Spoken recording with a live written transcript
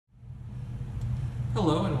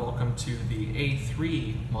Hello and welcome to the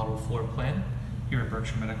A3 model floor plan here at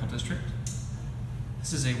Berkshire Medical District.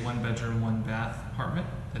 This is a 1-bedroom, 1-bath apartment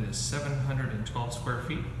that is 712 square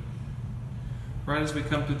feet. Right as we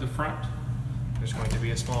come through the front, there's going to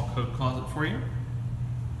be a small coat closet for you.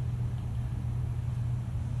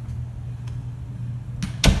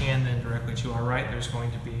 And then directly to our right, there's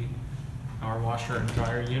going to be our washer and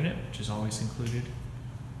dryer unit, which is always included.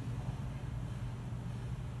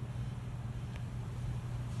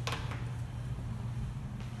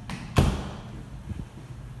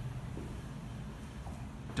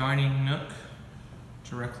 Dining nook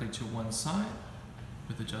directly to one side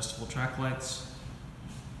with adjustable track lights,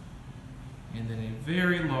 and then a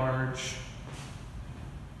very large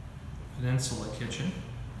peninsula kitchen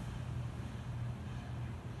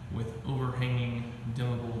with overhanging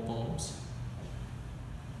dimmable bulbs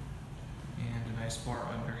and a nice bar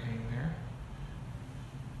underhang there.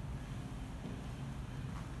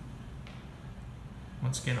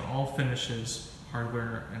 Once again, all finishes,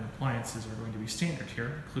 hardware, and appliances are going to be standard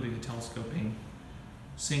here, including a telescoping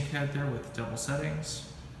sink head there with double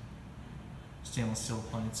settings, stainless steel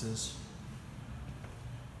appliances,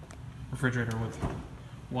 refrigerator with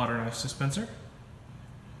water and ice dispenser.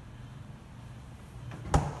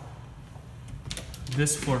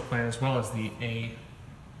 This floor plan, as well as the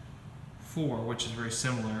A4, which is very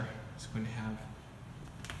similar, is going to have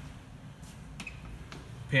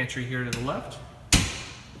pantry here to the left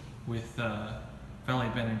with valley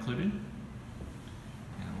bin included,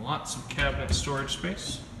 and lots of cabinet storage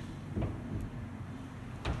space.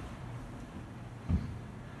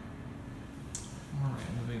 Alright,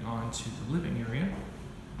 moving on to the living area.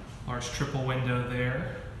 Large triple window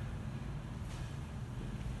there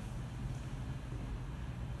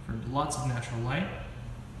for lots of natural light.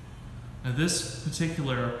 Now this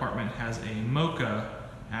particular apartment has a mocha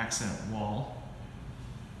accent wall.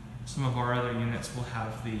 Some of our other units will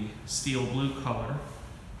have the steel blue color.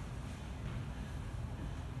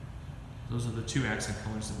 Those are the two accent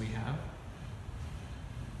colors that we have.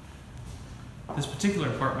 This particular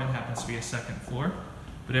apartment happens to be a second floor,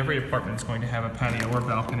 but every apartment is going to have a patio or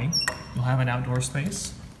balcony. You'll have an outdoor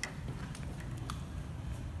space.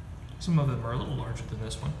 Some of them are a little larger than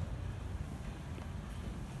this one.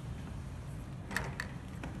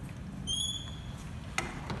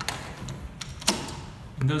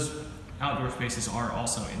 And those outdoor spaces are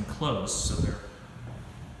also enclosed, so they're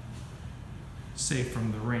safe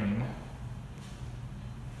from the rain.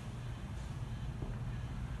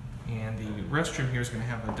 And the restroom here is going to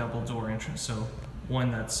have a double door entrance, so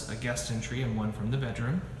one that's a guest entry and one from the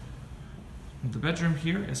bedroom. And the bedroom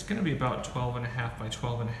here is going to be about 12.5 by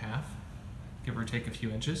 12.5, give or take a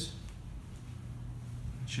few inches.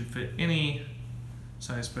 It should fit any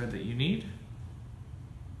size bed that you need,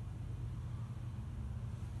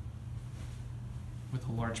 with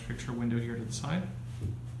a large picture window here to the side.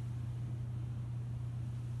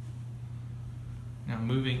 Now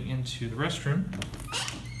moving into the restroom.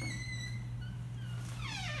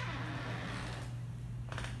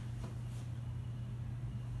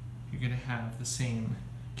 You're going to have the same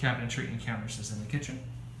cabinetry and counters as in the kitchen.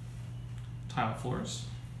 Tile floors.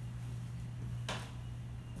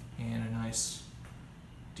 And a nice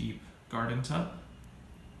deep garden tub.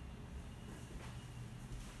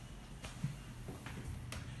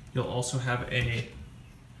 You'll also have a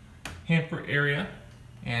hamper area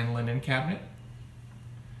and linen cabinet.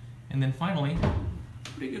 And then finally,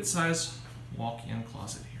 pretty good size walk-in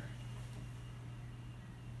closet here.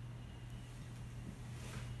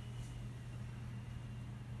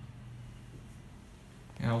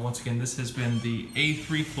 Now once again, this has been the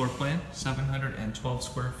A3 floor plan, 712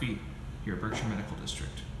 square feet here at Berkshire Medical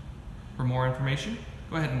District. For more information,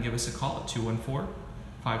 go ahead and give us a call at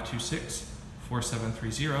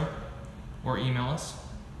 214-526-4730 or email us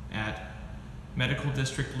at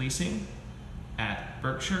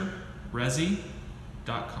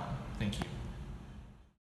medicaldistrictleasing@berkshireresi.com. Thank you.